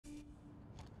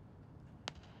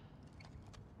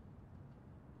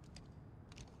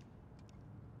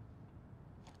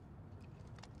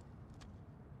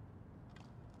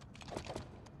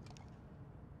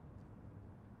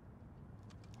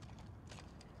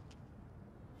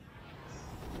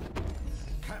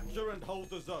Capture and hold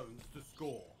the zones to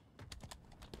score.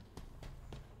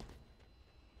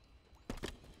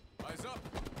 Eyes up!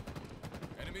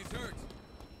 Enemies hurt!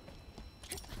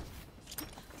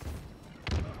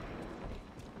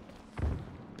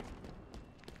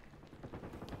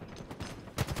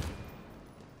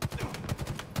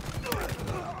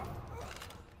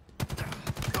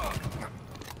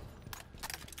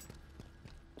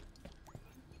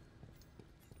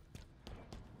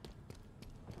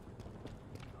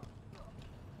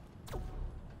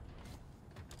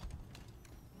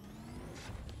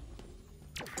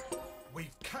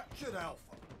 We've captured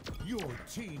Alpha. Your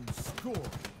team scored.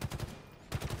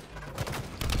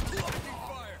 Taking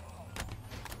fire!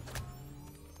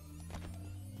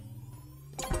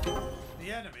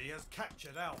 The enemy has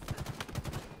captured Alpha.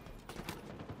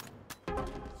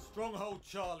 Stronghold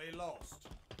Charlie lost.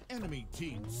 Enemy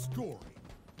team scoring.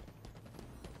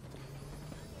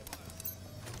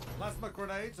 Plasma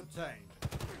grenades obtained.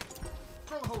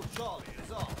 Stronghold Charlie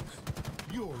is ours.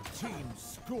 Your team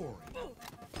scoring.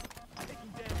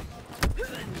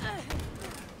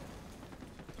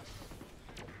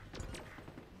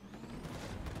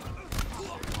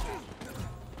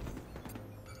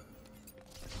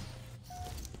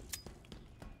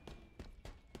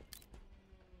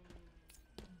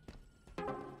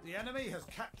 The enemy has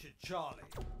captured Charlie.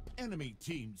 Enemy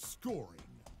team scoring.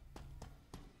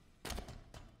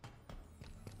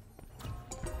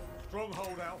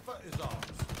 Stronghold Alpha is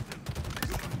ours.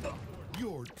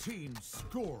 Your team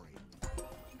scoring.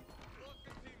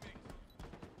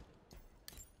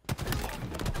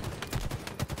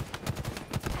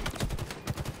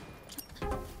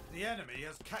 The enemy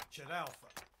has captured Alpha.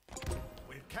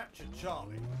 We've captured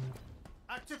Charlie.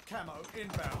 Active camo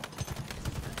inbound.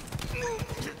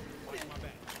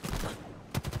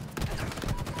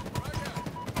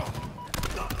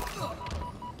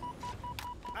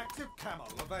 Active camo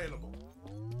available.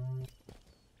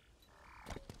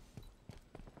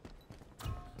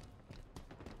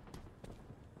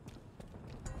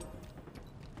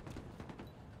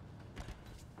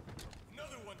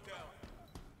 Another one down!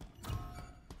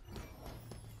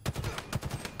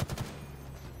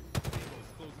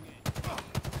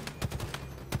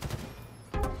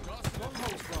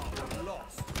 Stronghold Bravo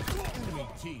lost. Enemy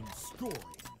team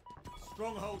scoring.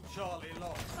 Stronghold Charlie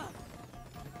lost.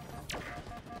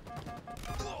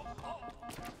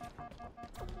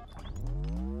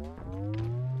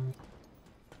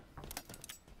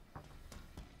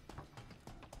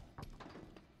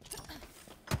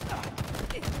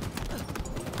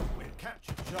 We've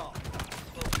captured Charlie.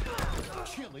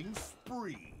 Killing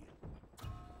spree.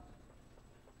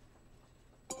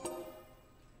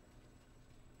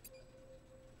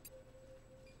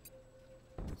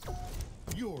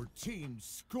 Your team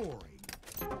scoring.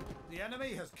 The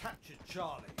enemy has captured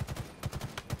Charlie.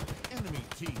 Enemy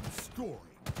team scoring.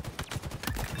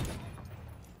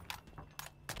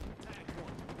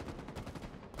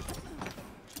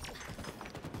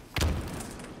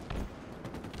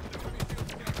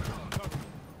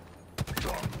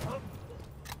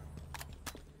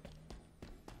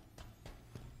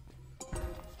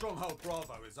 Stronghold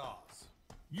Bravo is ours.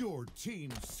 Your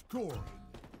team scoring.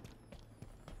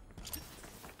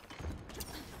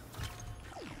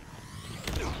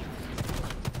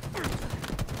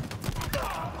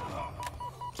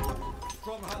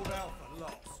 Stronghold Alpha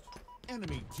lost.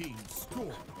 Enemy team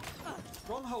scoring.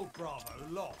 Stronghold Bravo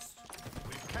lost.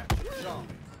 We've captured Charlie.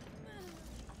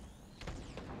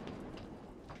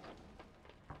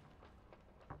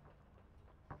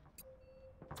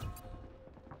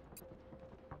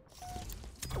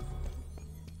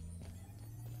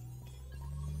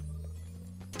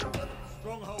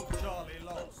 Stronghold Charlie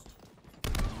lost.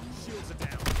 Shields are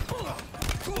down.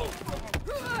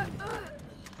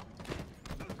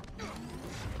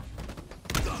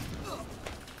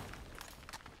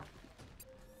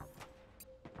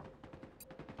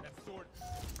 That sword.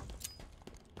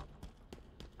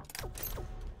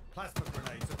 Plasma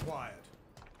grenades acquired.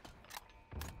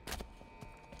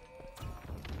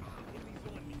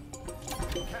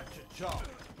 Captured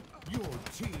Charlie. Your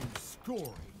team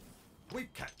scoring.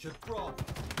 We've captured Bravo.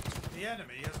 The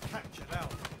enemy has captured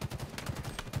Alpha.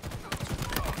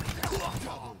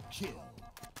 Double kill.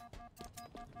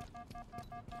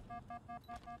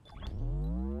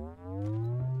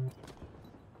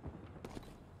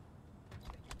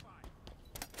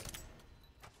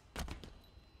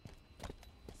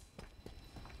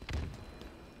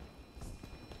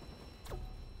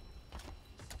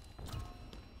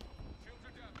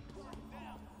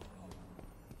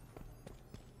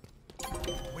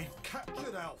 We've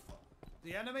captured Alpha.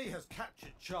 The enemy has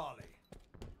captured Charlie.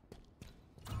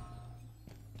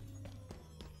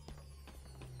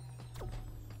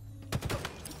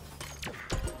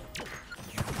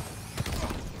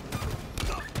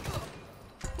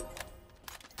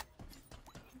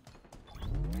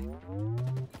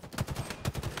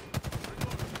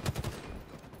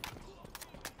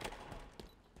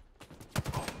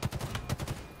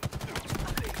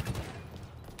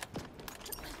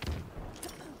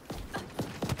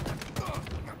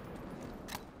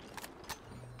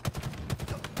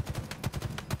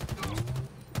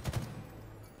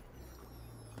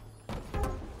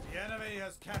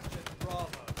 has captured Bravo.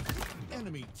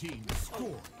 Enemy team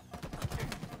scoring.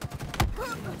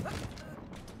 Tango's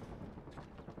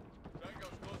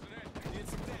closing in. Did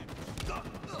some damage.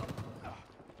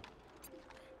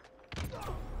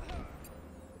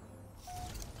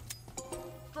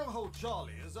 Stronghold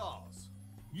Charlie is ours.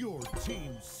 Your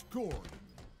team scoring.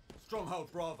 Stronghold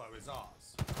Bravo is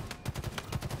ours.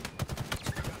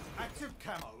 Active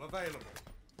camo available.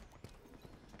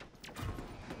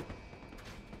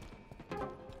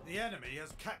 The enemy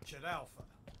has captured Alpha.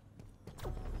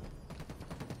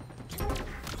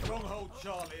 Stronghold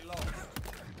Charlie lost.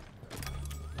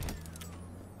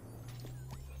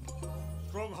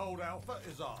 Stronghold Alpha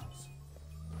is ours.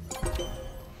 Don't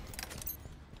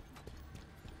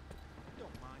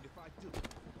mind if I do.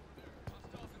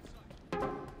 Hostiles in sight.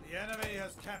 The enemy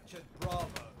has captured Bravo.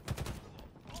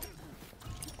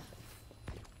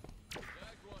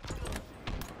 Tag one.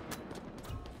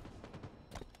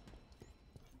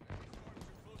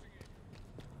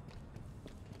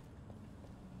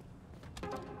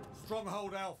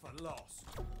 Stronghold Alpha lost.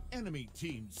 Enemy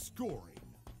team scoring.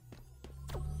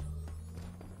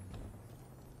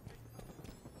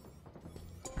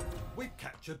 We've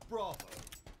captured Bravo.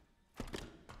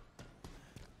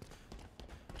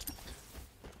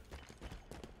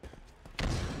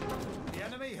 The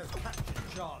enemy has captured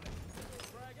Charlie.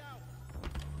 Frag out.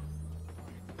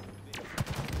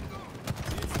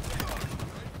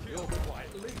 You're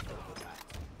quite lethal with that.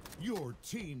 Your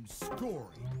team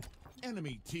scoring.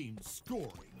 Enemy team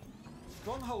scoring.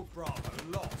 Stronghold Bravo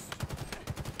lost.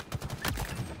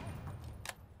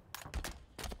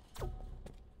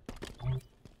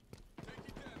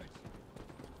 Taking damage.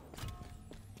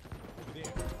 Over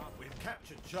there. We've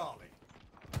captured Charlie.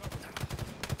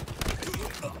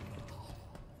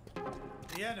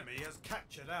 The enemy has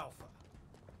captured Alpha.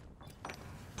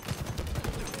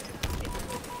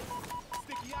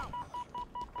 Sticky out.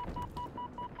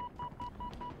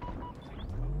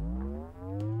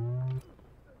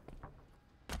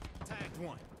 Tagged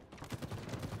one.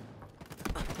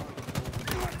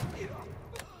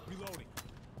 Reloading.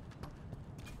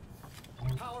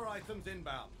 Power items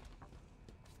inbound.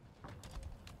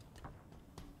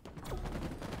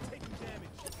 Taking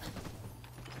damage.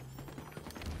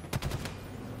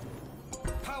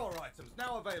 Power items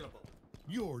now available.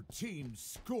 Your team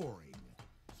scoring.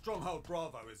 Stronghold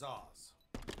Bravo is ours.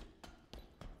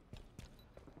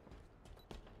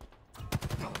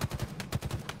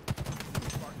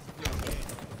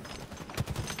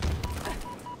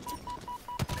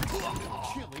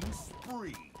 Killing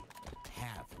spree.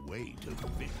 Halfway to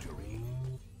victory.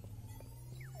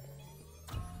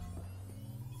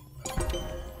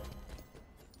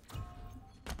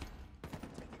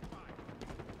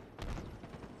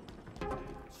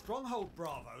 Stronghold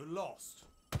Bravo lost.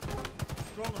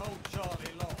 Stronghold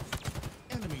Charlie lost.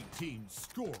 Enemy team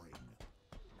scoring.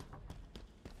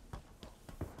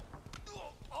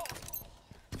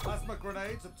 Plasma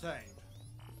grenades obtained.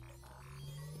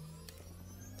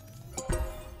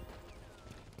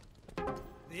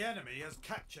 The enemy has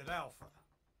captured Alpha.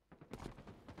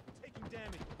 Taking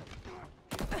damage.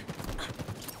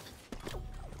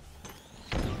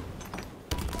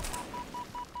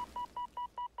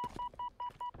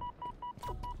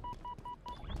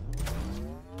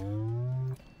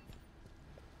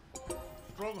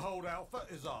 Stronghold Alpha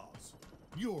is ours.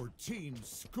 Your team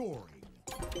scoring.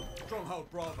 Stronghold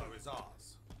Bravo is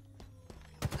ours.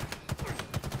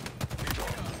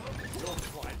 You're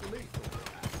quite lethal.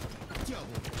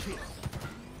 Double kill.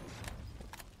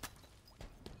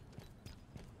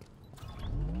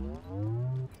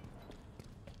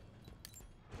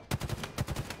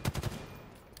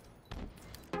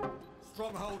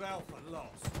 Stronghold Alpha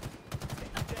lost.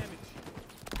 Taking damage.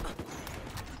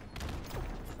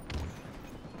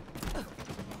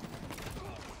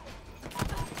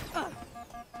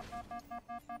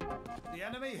 The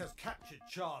enemy has captured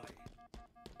Charlie.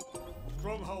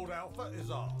 Stronghold Alpha is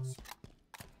ours.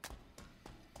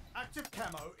 Active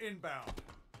camo inbound.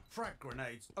 Frag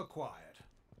grenades acquired.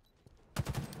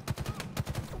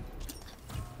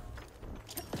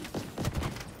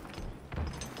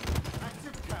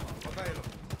 Active camo available.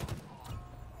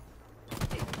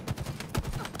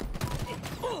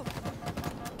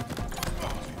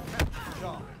 Capture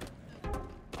Charlie.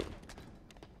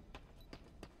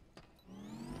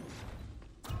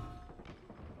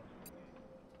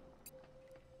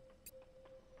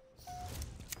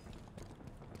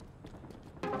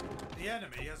 The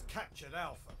enemy has captured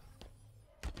Alpha.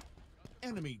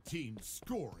 Enemy team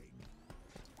scoring.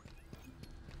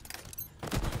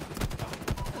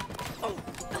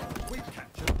 We've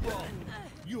captured Bravo.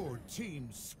 Your team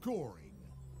scoring.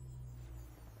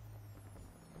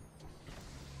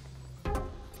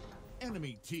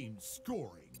 Enemy team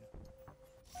scoring.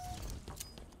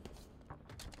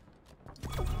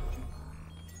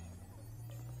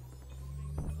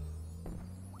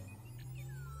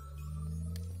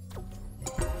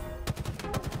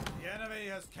 The enemy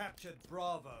has captured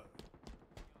Bravo.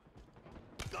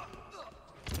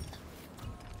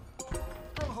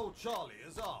 Stronghold Charlie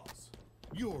is ours.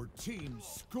 Your team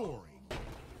scoring.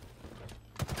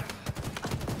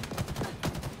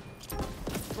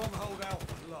 Stronghold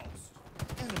Alpha lost.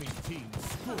 Enemy team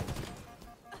scoring.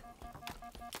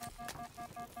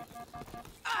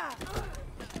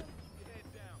 Get head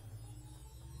down.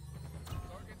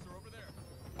 Targets are over there.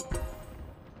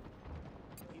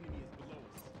 Enemy is below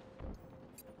us.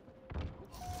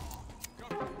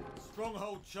 Cover.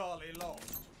 Stronghold Charlie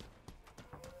lost.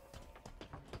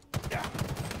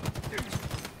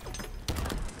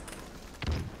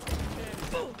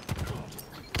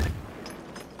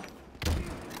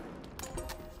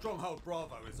 Stronghold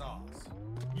Bravo is ours.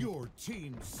 Your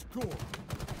team scoring.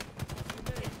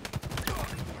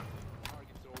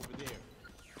 Targets are over there.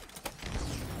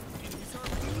 Enemy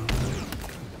target.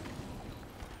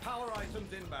 Power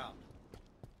items inbound.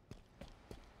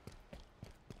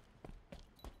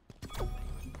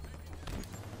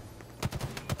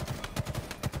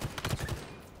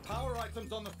 Power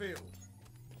items on the field.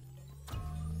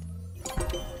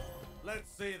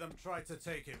 Let's see them try to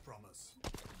take it from us.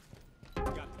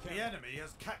 Got the The enemy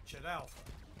has captured Alpha.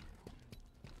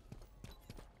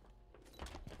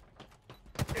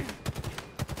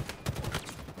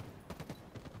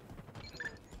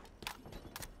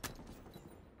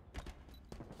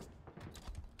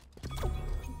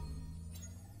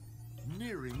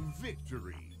 Nearing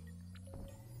victory.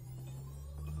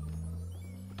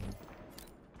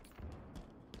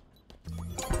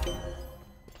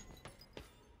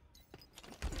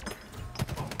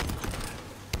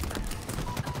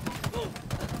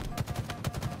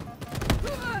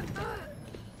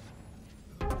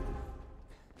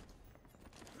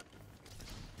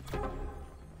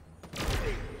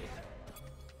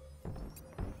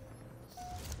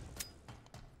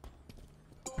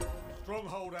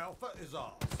 Stronghold Alpha is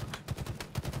ours.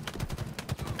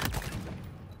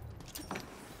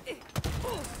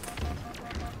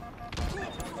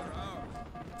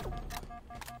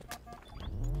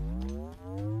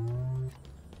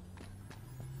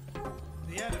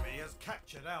 The enemy has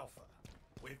captured Alpha.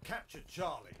 We've captured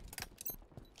Charlie.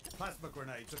 Plasma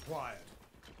grenades acquired.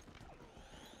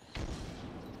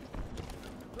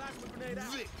 plasma grenade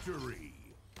out. Victory.